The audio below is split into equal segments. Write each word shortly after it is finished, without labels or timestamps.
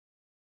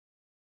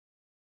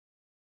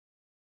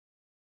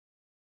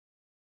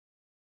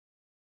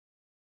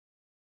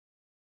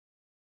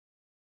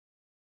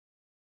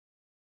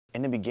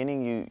In the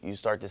beginning, you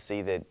start to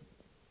see that,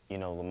 you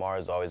know, Lamar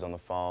is always on the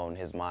phone.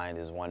 His mind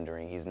is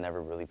wandering. He's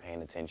never really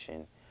paying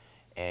attention.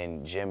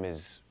 And Jim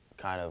is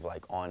kind of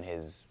like on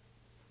his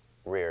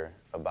rear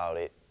about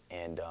it.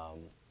 And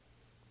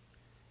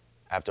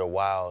after a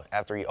while,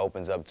 after he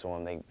opens up to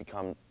him, they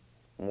become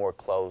more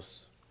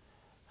close,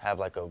 have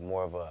like a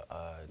more of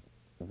a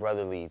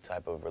brotherly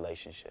type of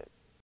relationship.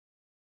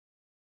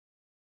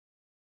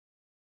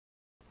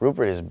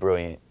 Rupert is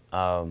brilliant.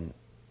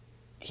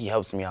 He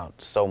helps me out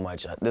so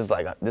much. This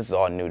is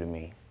all new to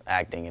me,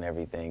 acting and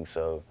everything.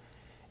 So,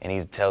 and he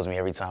tells me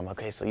every time,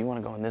 okay, so you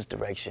want to go in this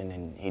direction,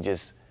 and he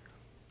just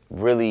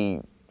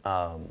really,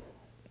 oh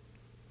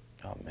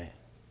man,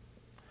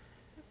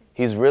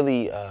 he's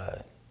really,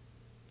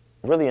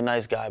 really a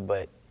nice guy,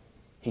 but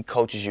he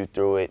coaches you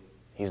through it.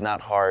 He's not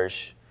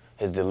harsh.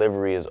 His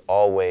delivery is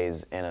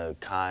always in a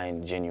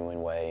kind,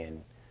 genuine way,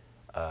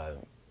 and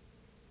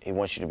he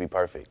wants you to be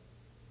perfect.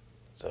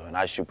 So, and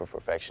I shoot for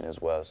perfection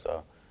as well,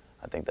 so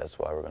I think that's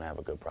why we're gonna have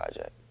a good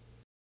project.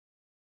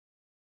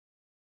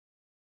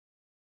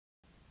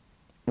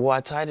 Well,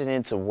 I tied it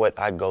into what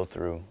I go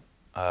through,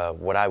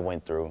 what I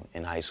went through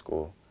in high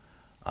school.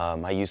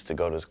 I used to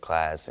go to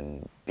class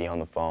and be on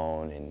the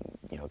phone and,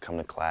 you know, come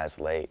to class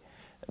late.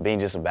 Being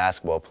just a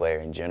basketball player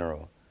in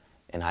general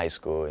in high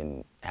school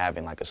and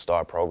having like a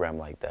star program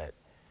like that,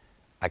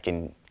 I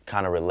can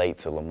kind of relate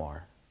to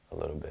Lamar a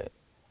little bit.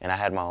 And I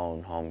had my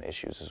own home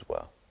issues as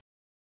well.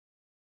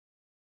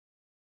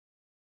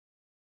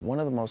 One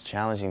of the most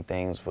challenging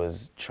things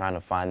was trying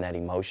to find that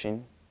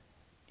emotion,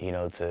 you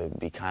know, to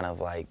be kind of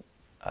like,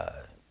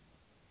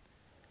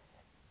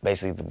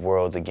 basically the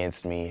world's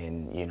against me,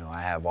 and, you know,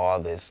 I have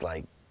all this,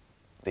 like,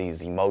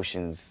 these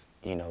emotions,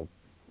 you know,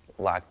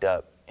 locked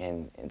up,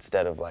 and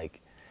instead of like,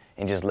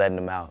 and just letting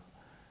them out.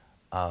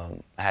 I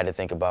had to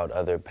think about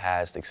other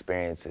past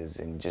experiences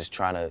and just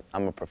trying to,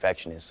 I'm a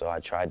perfectionist, so I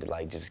tried to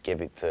like just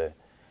give it to,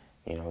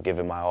 you know, give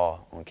it my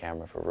all on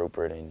camera for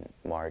Rupert and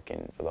Mark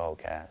and for the whole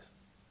cast.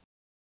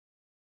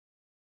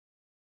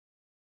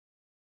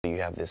 You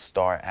have this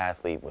star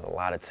athlete with a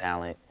lot of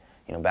talent,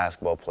 you know,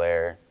 basketball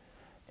player,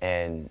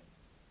 and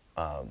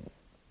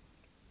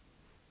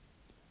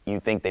you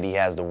think that he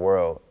has the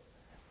world,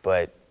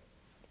 but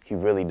he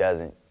really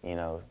doesn't, you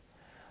know.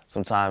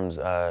 Sometimes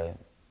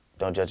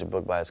don't judge a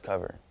book by its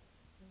cover.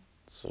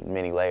 So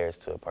many layers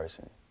to a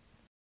person.